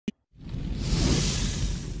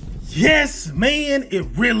Yes, man, it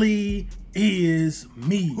really is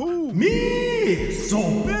me. Who? Me,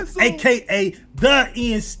 aka the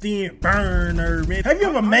instant burner, man. Have you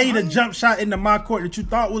ever made a jump shot into my court that you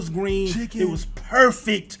thought was green? It was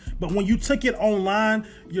perfect, but when you took it online,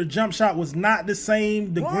 your jump shot was not the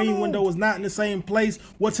same. The green window was not in the same place.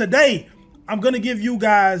 Well, today, I'm gonna give you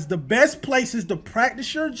guys the best places to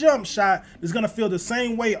practice your jump shot that's gonna feel the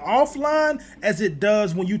same way offline as it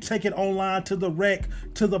does when you take it online to the rec,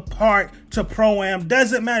 to the park, to pro-am.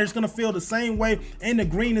 Doesn't matter, it's gonna feel the same way, and the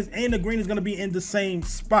green is gonna be in the same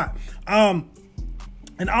spot.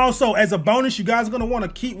 And also, as a bonus, you guys are going to want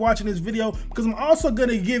to keep watching this video because I'm also going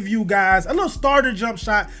to give you guys a little starter jump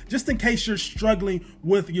shot just in case you're struggling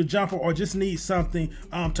with your jumper or just need something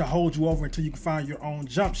to hold you over until you can find your own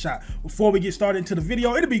jump shot. Before we get started into the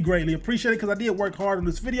video, it'd be greatly appreciated because I did work hard on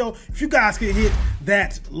this video. If you guys can hit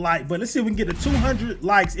that like button, let's see if we can get to 200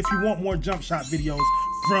 likes if you want more jump shot videos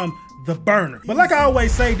from the burner. But like I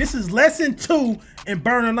always say, this is lesson 2 in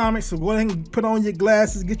burnernomics, so go ahead and put on your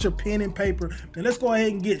glasses, get your pen and paper, and let's go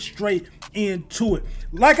ahead and get straight into it.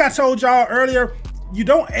 Like I told y'all earlier, you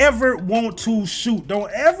don't ever want to shoot.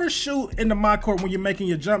 Don't ever shoot into my court when you're making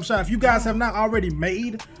your jump shot. If you guys have not already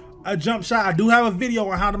made a jump shot, I do have a video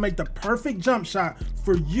on how to make the perfect jump shot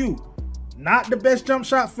for you. Not the best jump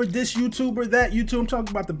shot for this YouTuber, that YouTube. I'm talking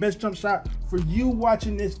about the best jump shot for you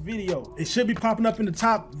watching this video. It should be popping up in the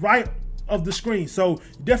top right of the screen. So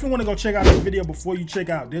you definitely want to go check out this video before you check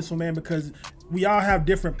out this one, man, because we all have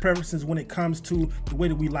different preferences when it comes to the way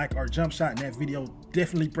that we like our jump shot, and that video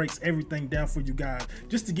definitely breaks everything down for you guys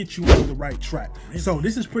just to get you on the right track. So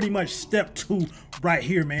this is pretty much step 2 right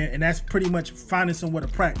here, man, and that's pretty much finding somewhere to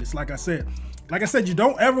practice. Like I said, you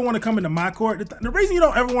don't ever want to come into my court. The reason you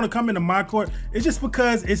don't ever want to come into my court is just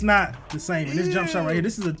because it's not the same. And this jump shot right here,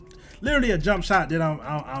 this is literally a jump shot that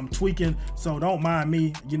I'm tweaking, so don't mind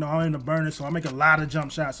me. You know, I'm in the burner, so I make a lot of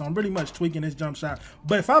jump shots, so I'm pretty much tweaking this jump shot.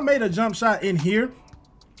 But if I made a jump shot in here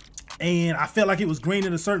and I felt like it was green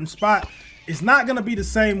in a certain spot, it's not gonna be the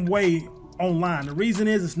same way online. The reason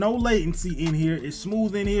is it's no latency in here, it's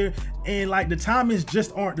smooth in here, and like the timings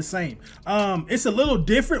just aren't the same. It's a little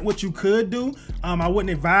different. What you could do, I wouldn't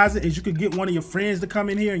advise it, is you could get one of your friends to come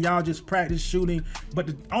in here and y'all just practice shooting. But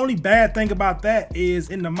the only bad thing about that is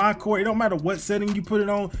in the my court, it don't matter what setting you put it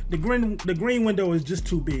on, the green window is just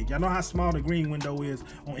too big. Y'all know how small the green window is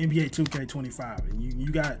on NBA 2K25, and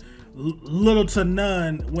you got little to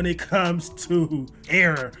none when it comes to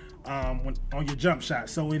error on your jump shot.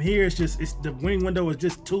 So in here, the green window is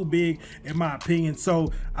just too big in my opinion.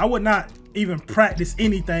 So I would not even practice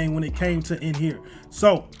anything when it came to in here.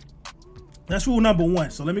 So that's rule number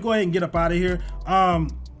 1. So let me go ahead and get up out of here.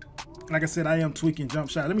 Like I said, I am tweaking jump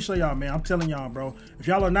shot. Let me show y'all, man. I'm telling y'all, bro, if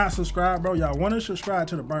y'all are not subscribed, bro, y'all want to subscribe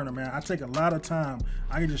to the burner, man. I take a lot of time.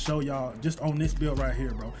 I can just show y'all just on this build right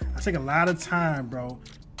here, bro. I take a lot of time, bro,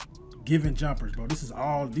 giving jumpers, bro. These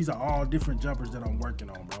are all different jumpers that I'm working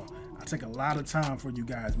on, bro. I take a lot of time for you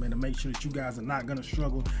guys, man, to make sure that you guys are not gonna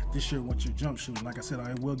struggle this year with your jump shooting. Like I said,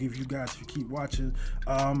 I will give you guys, if you keep watching,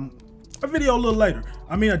 a video a little later.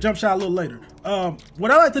 I mean, a jump shot a little later. What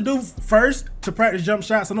I like to do first to practice jump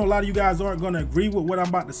shots, I know a lot of you guys aren't going to agree with what I'm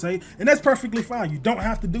about to say, and that's perfectly fine. You don't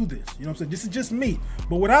have to do this. You know what I'm saying? This is just me.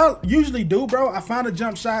 But what I usually do, bro, I find a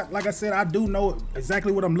jump shot. Like I said, I do know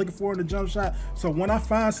exactly what I'm looking for in the jump shot. So when I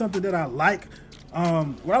find something that I like,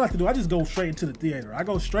 what I like to do, I just go straight into the theater. I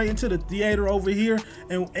go straight into the theater over here,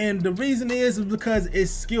 and the reason is because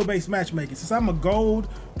it's skill-based matchmaking. Since I'm a gold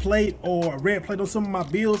plate or a red plate on some of my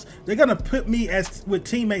builds, they're gonna put me with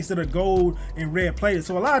teammates that are gold and red plated.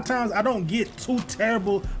 So a lot of times I don't get too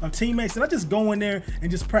terrible of teammates, and I just go in there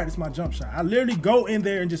and just practice my jump shot. I literally go in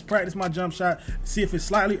there and just practice my jump shot, see if it's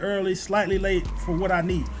slightly early, slightly late for what I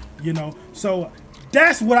need, you know. So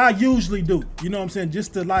that's what I usually do, you know what I'm saying,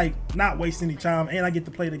 just to like not waste any time, and I get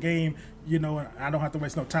to play the game, you know, and I don't have to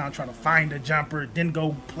waste no time trying to find a jumper, then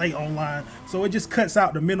go play online. So it just cuts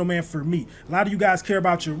out the middleman for me. A lot of you guys care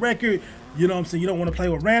about your record, you know what I'm saying, you don't want to play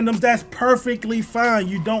with randoms. That's perfectly fine.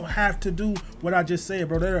 You don't have to do what I just said,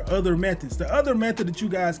 bro. There are other methods. The other method that you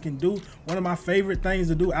guys can do, one of my favorite things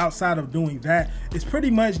to do outside of doing that, is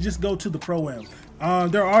pretty much just go to the pro-am.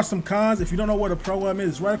 There are some cons. If you don't know what a pro-am is,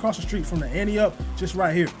 it's right across the street from the Ante-Up, just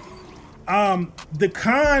right here. The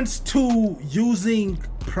cons to using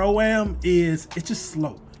pro-am is it's just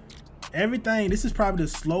slow. This is probably the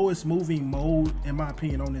slowest moving mode in my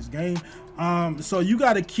opinion on this game. So you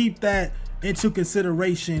got to keep that into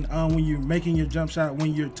consideration when you're making your jump shot,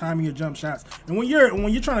 when you're timing your jump shots, and when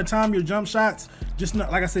you're trying to time your jump shots. Just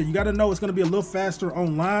not, like I said, you got to know it's going to be a little faster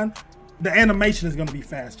online. The animation is going to be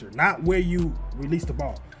faster, not where you release the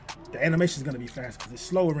ball. the animation is going to be fast because it's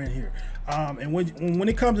slower in here. And when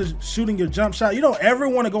it comes to shooting your jump shot, you don't ever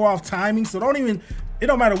want to go off timing. So it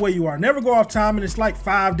don't matter where you are, never go off timing. It's like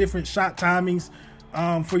 5 different shot timings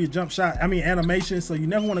for your jump shot, animation. So you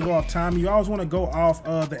never want to go off timing. You always want to go off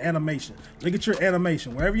the animation. Look at your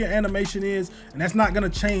animation, wherever your animation is, and that's not going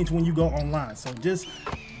to change when you go online. So just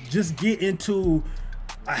get into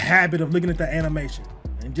a habit of looking at the animation,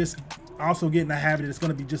 and just also get in the habit that it's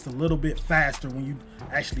going to be just a little bit faster when you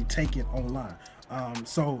actually take it online.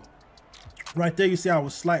 So right there, you see I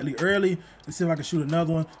was slightly early. Let's see if I can shoot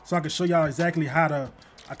another one so I can show y'all exactly how to.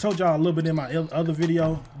 I told y'all a little bit in my other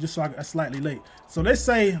video, just so I'm slightly late. So let's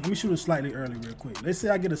say, let me shoot it slightly early real quick. Let's say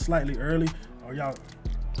I get a slightly early, or y'all.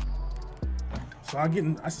 So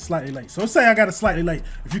I slightly late. So let's say I got a slightly late.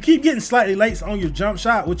 If you keep getting slightly late on your jump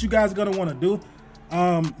shot, what you guys are gonna want to do,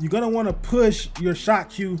 you're gonna want to push your shot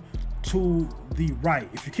cue to the right.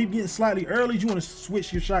 If you keep getting slightly early, you want to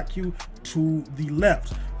switch your shot cue to the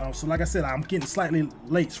left. So like I said, I'm getting slightly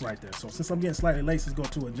late right there. So since I'm getting slightly late, let's go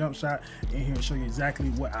to a jump shot in here and show you exactly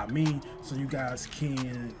what I mean, so you guys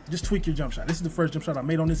can just tweak your jump shot. This is the first jump shot I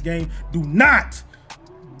made on this game. Do not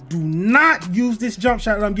use this jump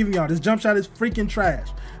shot that I'm giving y'all. This jump shot is freaking trash.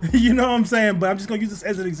 You know what I'm saying? But I'm just gonna use this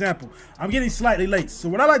as an example. I'm getting slightly late. So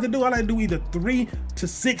what I like to do either 3 to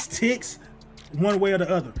 6 ticks one way or the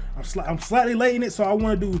other. I'm slightly late in it, so I'm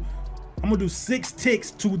gonna do 6 ticks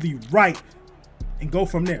to the right and go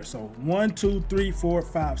from there. So 1, 2, 3, 4,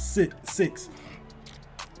 5, 6,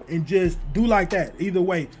 and just do like that either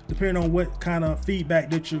way, depending on what kind of feedback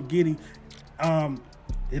that you're getting.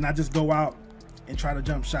 And I just go out and try to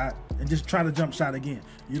jump shot and just try to jump shot again.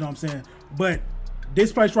 You know what I'm saying? But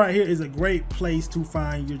this place right here is a great place to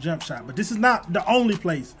find your jump shot, but this is not the only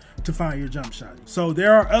place to find your jump shot. So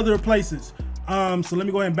there are other places. So let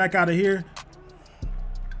me go ahead and back out of here.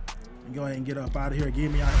 Go ahead and get up out of here.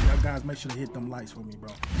 Give me y'all guys, make sure to hit them lights for me, bro.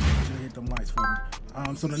 Make sure to hit them lights for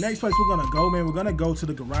me. So the next place we're gonna go, man, we're gonna go to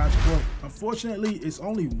the garage court. Unfortunately, it's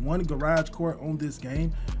only one garage court on this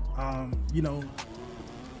game. You know,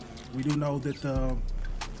 we do know that the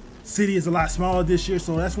city is a lot smaller this year,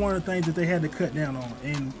 so that's one of the things that they had to cut down on.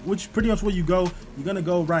 And which pretty much where you go, you're gonna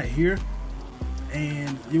go right here.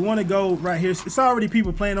 And you want to go right here. It's already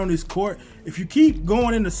people playing on this court. If you keep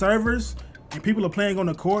going into servers and people are playing on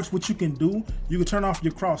the courts, what you can do, you can turn off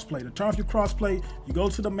your crossplay. To turn off your crossplay, you go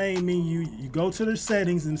to the main menu, you go to the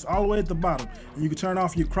settings, and it's all the way at the bottom. And you can turn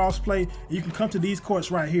off your crossplay, and you can come to these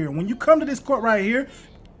courts right here. And when you come to this court right here,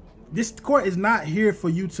 this court is not here for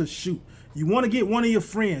you to shoot. You want to get one of your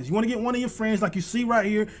friends. You want to get one of your friends like you see right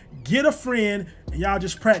here. Get a friend, and y'all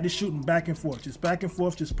just practice shooting back and forth. Just back and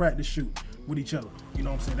forth, just practice shoot with each other. You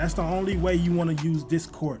know what I'm saying? That's the only way you want to use this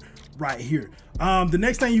court right here. The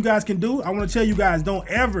next thing you guys can do, I want to tell you guys, don't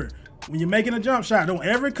ever, when you're making a jump shot, don't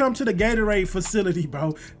ever come to the Gatorade facility,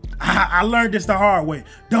 bro. I learned this the hard way.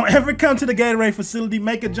 Don't ever come to the Gatorade facility,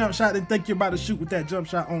 make a jump shot, and think you're about to shoot with that jump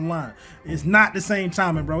shot online. It's not the same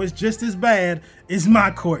timing, bro. It's just as bad as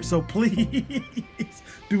my court. So please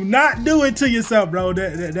do not do it to yourself, bro.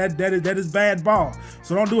 That is bad ball.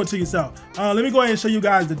 So don't do it to yourself. Let me go ahead and show you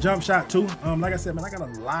guys the jump shot too. Like I said, man, I got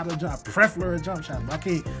a lot of preferred jump shots. But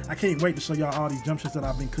I can't wait to show y'all all these jump shots that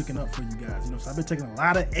I've been cooking up for you guys. You know, so I've been taking a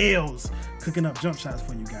lot of L's cooking up jump shots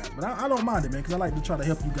for you guys. But I don't mind it, man, because I like to try to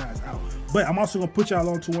help you guys out. But I'm also gonna put y'all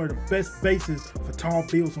on to one of the best bases for tall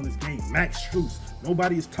builds on this game, Max Strus.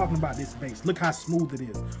 Nobody is talking about this base. Look how smooth it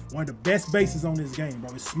is. One of the best bases on this game,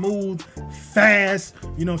 bro. It's smooth, fast,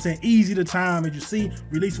 you know what I'm saying, easy to time. As you see,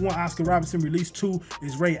 release 1, Oscar Robertson, release 2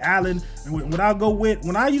 is Ray Allen. And when I have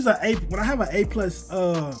an A+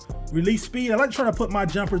 release speed, I like to try to put my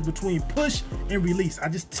jumpers between push and release. I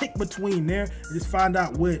just tick between there and just find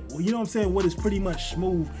out what, you know what I'm saying, what is pretty much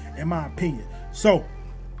smooth in my opinion. So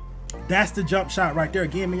that's the jump shot right there.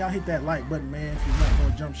 Again, man, y'all hit that like button, man, if you want more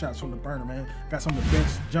jump shots from the burner, man. Got some of the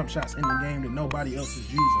best jump shots in the game that nobody else is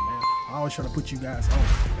using, man. I always try to put you guys on.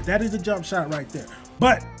 But that is the jump shot right there.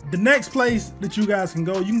 But the next place that you guys can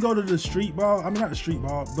go, you can go to the street ball. I mean, not the street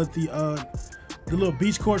ball, but the little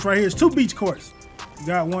beach courts right here. It's 2 beach courts. You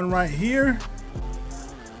got one right here.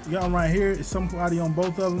 You got one right here. It's somebody on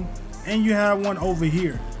both of them. And you have one over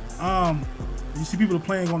here. You see people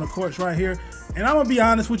playing on the courts right here. And I'm gonna be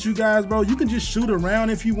honest with you guys, bro. You can just shoot around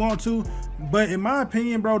if you want to, but in my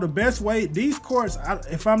opinion, bro, the best way, these courts,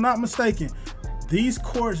 if I'm not mistaken, these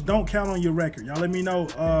courts don't count on your record. Y'all let me know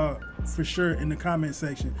for sure in the comment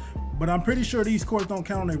section. But I'm pretty sure these courts don't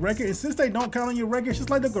count on their record. And since they don't count on your record, it's just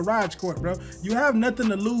like the garage court, bro. You have nothing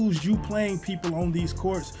to lose you playing people on these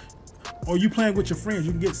courts, or you playing with your friends.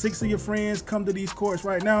 You can get 6 of your friends, come to these courts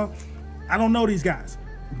right now. I don't know these guys,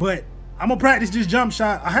 but I'm gonna practice this jump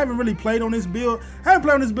shot. I haven't really played on this build. I haven't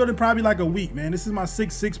played on this build in probably like a week, man. This is my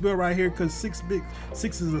 6-6 build right here because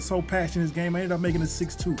sixes are so patched in this game. I ended up making a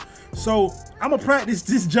 6-2. So I'm gonna practice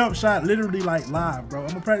this jump shot literally like live, bro. I'm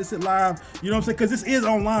gonna practice it live. You know what I'm saying? Because this is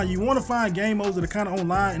online. You want to find game modes that are kind of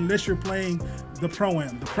online unless you're playing the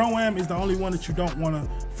Pro-Am. The Pro-Am is the only one that you don't want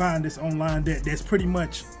to find this online that's pretty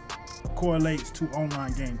much correlates to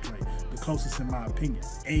online gameplay, the closest in my opinion.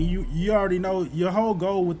 And you already know your whole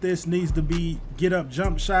goal with this needs to be get up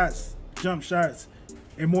jump shots,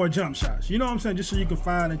 and more jump shots. You know what I'm saying? Just so you can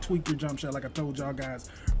find and tweak your jump shot like I told y'all guys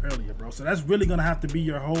earlier, bro. So that's really gonna have to be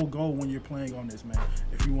your whole goal when you're playing on this, man,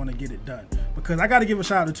 if you want to get it done. Because I got to give a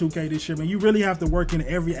shout out to 2K this year, man. You really have to work in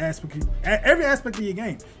every aspect of your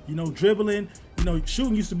game. You know, dribbling, you know,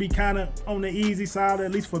 shooting used to be kind of on the easy side,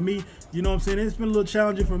 at least for me. You know what I'm saying? It's been a little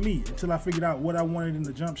challenging for me until I figured out what I wanted in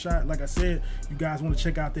the jump shot. Like I said, you guys want to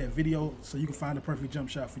check out that video so you can find the perfect jump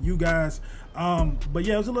shot for you guys. But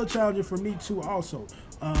yeah, it was a little challenging for me too also.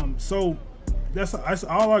 So that's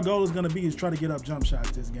all our goal is going to be, is try to get up jump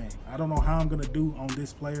shots this game. I don't know how I'm going to do on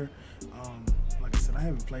this player. Like I said, I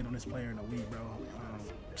haven't played on this player in a week, bro.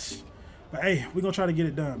 But hey, we're going to try to get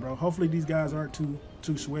it done, bro. Hopefully these guys aren't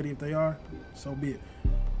too sweaty. If they are, so be it.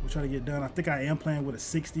 We'll try to get it done. I think I am playing with a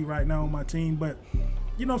 60 right now on my team, but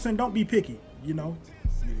you know what I'm saying? Don't be picky, you know.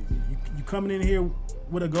 You coming in here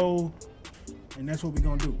with a goal, and that's what we're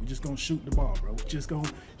going to do. We're just going to shoot the ball, bro. We're just going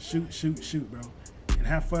to shoot, bro. And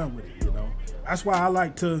have fun with it, you know. That's why I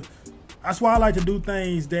like to do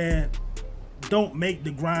things that don't make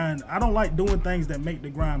the grind. I don't like doing things that make the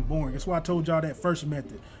grind boring. That's why I told y'all that first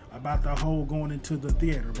method about the whole going into the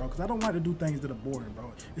theater, bro, because I don't like to do things that are boring,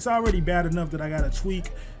 bro. It's already bad enough that I gotta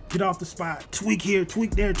tweak, get off the spot, tweak here,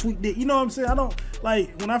 tweak there, tweak there. You know what I'm saying? I don't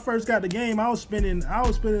like, when I first got the game, I was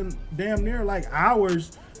spending damn near like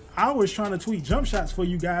hours trying to tweak jump shots for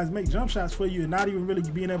you guys, make jump shots for you, and not even really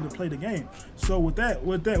being able to play the game. So with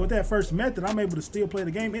that first method, I'm able to still play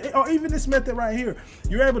the game. Or even this method right here,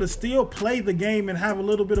 you're able to still play the game and have a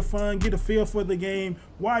little bit of fun, get a feel for the game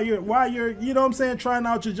while you're you know what I'm saying, trying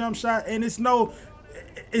out your jump shot. And it's no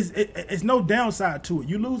downside to it.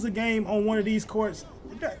 You lose a game on one of these courts,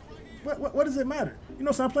 what does it matter? You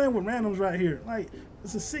know, so I'm playing with randoms right here. Like,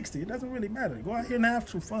 it's a 60. It doesn't really matter. Go out here and have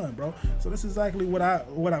some fun, bro. So this is exactly what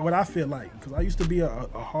I feel like, because I used to be a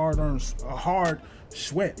hard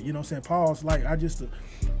sweat. You know what I'm saying? Pause. Like, I just,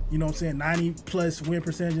 you know what I'm saying, 90+ win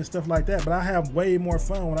percentage and stuff like that. But I have way more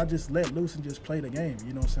fun when I just let loose and just play the game.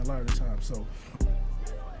 You know what I'm saying? A lot of the time. So,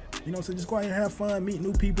 you know what I'm saying? Just go out here and have fun, meet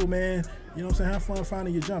new people, man. You know what I'm saying? Have fun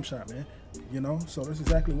finding your jump shot, man. You know, so that's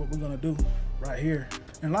exactly what we're gonna do right here.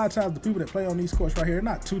 And a lot of times the people that play on these courts right here are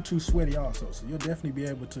not too sweaty also. So you'll definitely be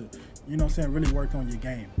able to, you know what I'm saying, really work on your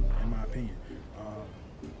game, in my opinion.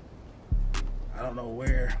 I don't know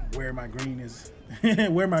where my green is,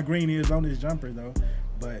 where my green is on this jumper though.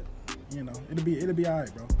 But you know, it'll be all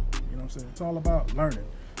right, bro. You know what I'm saying? It's all about learning.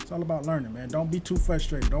 It's all about learning, man. Don't be too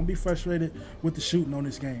frustrated. Don't be frustrated with the shooting on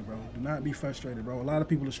this game, bro. Do not be frustrated, bro. A lot of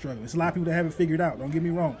people are struggling. It's a lot of people that haven't figured out. Don't get me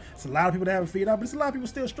wrong. It's a lot of people that haven't figured out, but it's a lot of people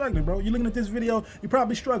still struggling, bro. You're looking at this video, you're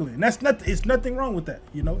probably struggling. And that's nothing. It's nothing wrong with that.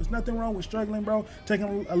 You know, it's nothing wrong with struggling, bro.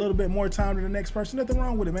 Taking a little bit more time than the next person. Nothing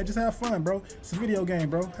wrong with it, man. Just have fun, bro. It's a video game,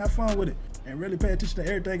 bro. Have fun with it. And really pay attention to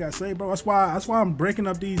everything I say, bro. That's why I'm breaking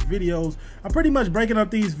up these videos. I'm pretty much breaking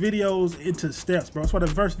up these videos into steps, bro. That's why the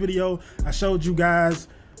first video I showed you guys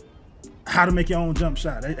how to make your own jump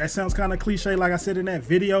shot. That sounds kind of cliche, like I said in that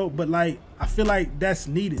video, but like, I feel like that's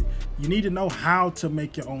needed. You need to know how to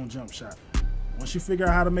make your own jump shot. Once you figure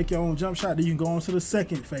out how to make your own jump shot, then you can go on to the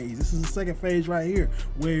second phase. This is the second phase right here,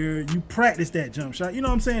 where you practice that jump shot. You know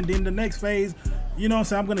what I'm saying? Then the next phase, you know what I'm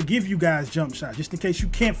saying, I'm gonna give you guys jump shots just in case you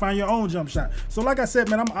can't find your own jump shot. So like I said,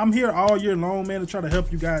 man, I'm here all year long, man, to try to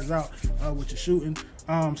help you guys out with your shooting.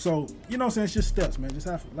 So you know what I'm saying, it's just steps, man. Just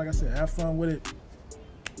have, like I said, have fun with it.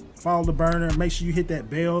 Follow the burner. Make sure you hit that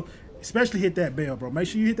bell. Especially hit that bell, bro. Make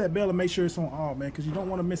sure you hit that bell and make sure it's on all, man, because you don't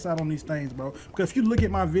want to miss out on these things, bro. Because if you look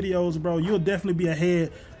at my videos, bro, you'll definitely be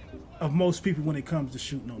ahead of most people when it comes to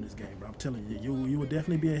shooting on this game, bro. I'm telling you, you will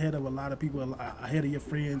definitely be ahead of a lot of people, ahead of your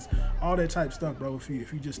friends, all that type stuff, bro.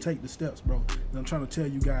 If you just take the steps, bro, that I'm trying to tell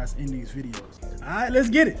you guys in these videos. All right, let's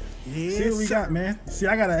get it. Yes, see what we got, man. See,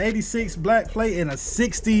 I got an 86 black plate and a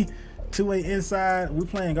 60 2-way inside. We're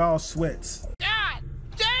playing all sweats.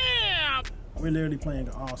 We're literally playing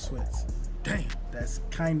all sweats. Damn, that's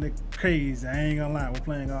kind of crazy. I ain't gonna lie, we're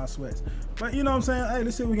playing all sweats. But you know what I'm saying? Hey,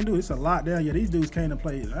 let's see what we can do. It's a lot down here. These dudes came to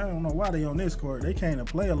play. I don't know why they on this court. They came to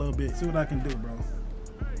play a little bit. See what I can do, bro.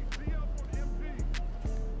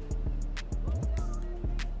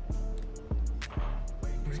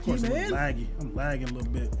 Of course, I'm lagging a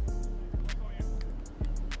little bit.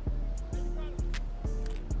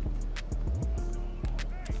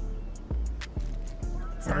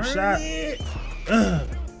 First shot.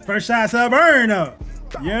 First shot's a burn up.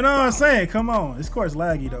 You know what I'm saying? Come on. This court's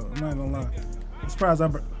laggy though. I'm not gonna lie. I'm surprised I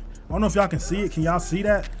don't know if y'all can see it. Can y'all see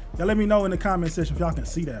that? Y'all let me know in the comment section if y'all can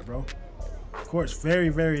see that, bro. Court's very,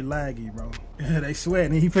 very laggy, bro. They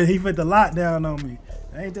sweating. He put the lockdown on me.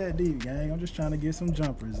 Ain't that deep, gang. I'm just trying to get some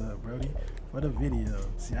jumpers up, Brody, for the video.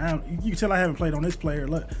 See, you can tell I haven't played on this player.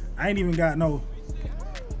 Look, I ain't even got no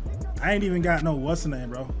what's the name,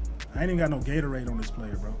 bro. I ain't even got no Gatorade on this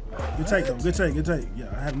player, bro. Good take though. Good take. Good take. Yeah,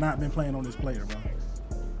 I have not been playing on this player, bro.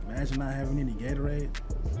 Imagine not having any Gatorade.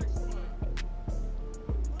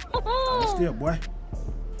 Still, boy.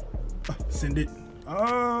 Send it.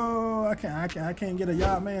 Oh, I can't get a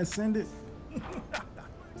yard man. Send it.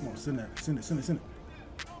 Come on, send that. Send it. Send it. Send it.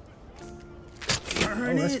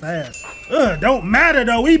 Oh, that's fast. Don't matter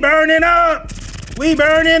though. We burning up. We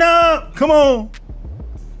burning up. Come on.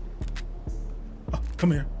 Oh,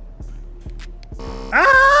 come here.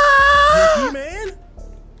 Ah! Man.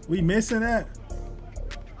 We missing that.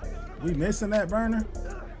 We missing that burner.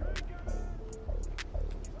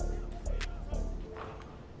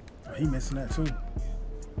 Oh, he missing that too.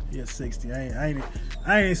 He a 60. I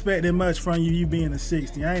ain't expecting much from you being a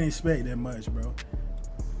 60. I ain't expecting much, bro.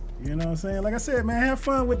 You know what I'm saying? Like I said, man, have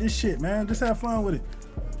fun with this shit, man. Just have fun with it.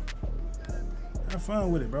 Have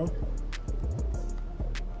fun with it, bro.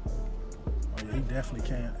 Oh yeah, he definitely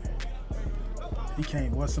can't. He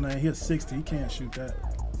can't. What's the name? He a 60. He can't shoot that.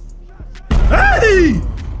 Hey!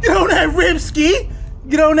 Get on that rim ski.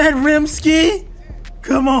 Get on that rim ski.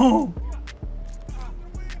 Come on.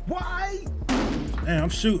 Why? Man, I'm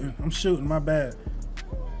shooting. I'm shooting. My bad.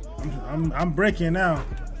 I'm breaking now.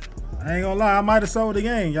 I ain't gonna lie. I might have sold the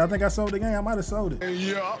game. Y'all think I sold the game? I might have sold it.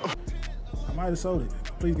 Yeah. I might have sold it.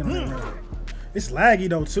 Please get on that rim. It's laggy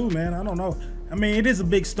though too, man. I don't know. I mean, it is a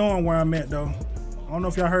big storm where I'm at though. I don't know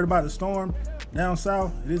if y'all heard about the storm down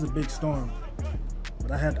south. It is a big storm.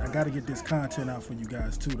 But I gotta get this content out for you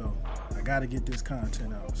guys too though. I gotta get this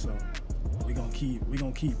content out. So we gonna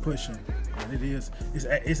keep pushing. And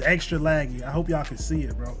it's extra laggy. I hope y'all can see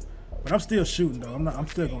it, bro. But I'm still shooting though. I'm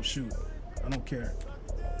still gonna shoot. I don't care.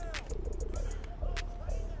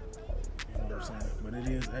 You know what I'm saying? But it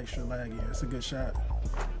is extra laggy. It's a good shot.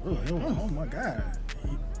 Oh my god.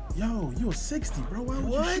 Yo, you a 60, bro. Why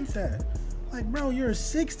would you shoot that? Like, bro, you're a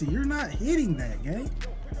 60. You're not hitting that, gang.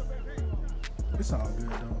 It's all good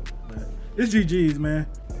though, but it's GG's, man.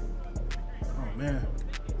 Oh man,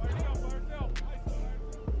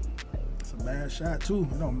 it's a bad shot too.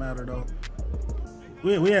 It don't matter though.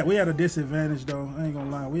 We had a disadvantage though. I ain't gonna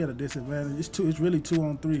lie, we had a disadvantage. It's really 2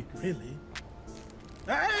 on 3. Really?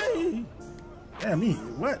 Hey, damn me.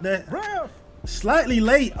 What that? Slightly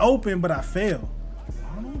late open, but I failed.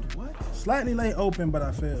 What? Slightly late open, but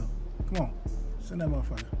I failed. Come on, send that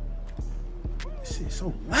motherfucker. This shit's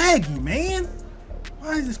so laggy, man.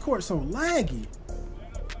 Why is this court so laggy?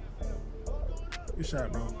 Good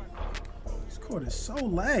shot, bro. This court is so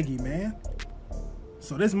laggy, man.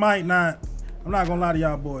 So this might not, I'm not gonna lie to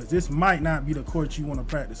y'all boys, this might not be the court you want to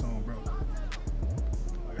practice on, bro.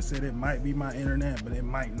 Like I said, it might be my internet, but it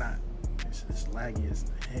might not. It's laggy as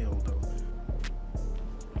hell though.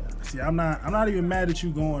 See, I'm not even mad at you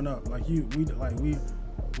going up. Like we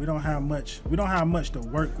don't have much to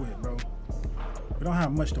work with, bro. We don't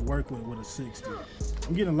have much to work with a 60.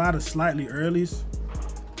 I'm getting a lot of slightly earlies,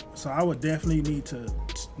 so I would definitely need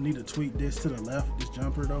to tweak this to the left, this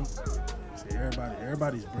jumper though. See,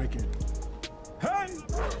 everybody's breaking. Hey!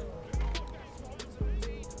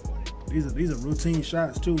 These are routine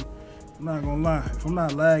shots too. I'm not gonna lie. If I'm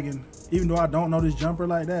not lagging, even though I don't know this jumper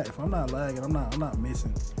like that, if I'm not lagging, I'm not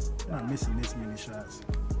missing this many shots.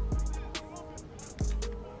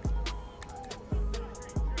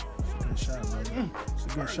 It's a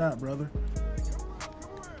good shot, brother.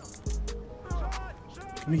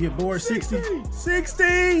 Can we get bored? 60.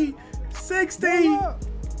 60. 60.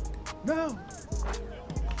 No.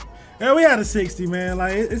 Yeah, we had a 60, man.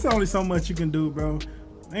 Like, it's only so much you can do, bro.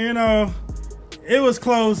 You know, it was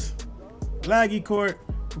close. Laggy court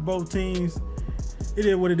for both teams. It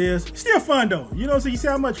is what it is. Still fun though. You know, so you see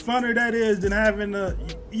how much funner that is than having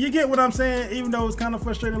you get what I'm saying? Even though it's kind of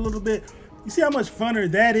frustrating a little bit. You see how much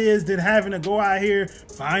funner that is than having to go out here,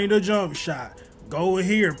 find a jump shot, go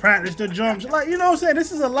here, practice the jump shot. Like, you know what I'm saying?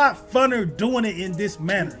 This is a lot funner doing it in this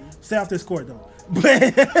manner. Stay off this court though. But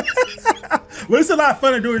it's a lot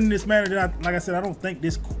funner doing it in this manner than like I said, I don't think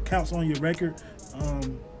this counts on your record.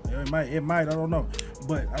 It might, I don't know.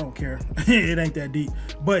 But I don't care. It ain't that deep.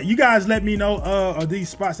 But you guys let me know of these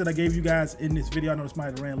spots that I gave you guys in this video. I know this might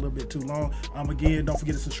have ran a little bit too long. Again, don't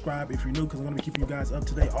forget to subscribe if you're new, because I'm going to be keeping you guys up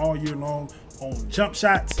to date all year long on jump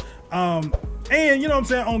shots. And you know what I'm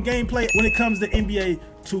saying, on gameplay when it comes to NBA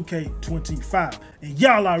 2K25. And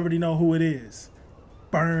y'all already know who it is.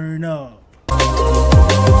 Burn up.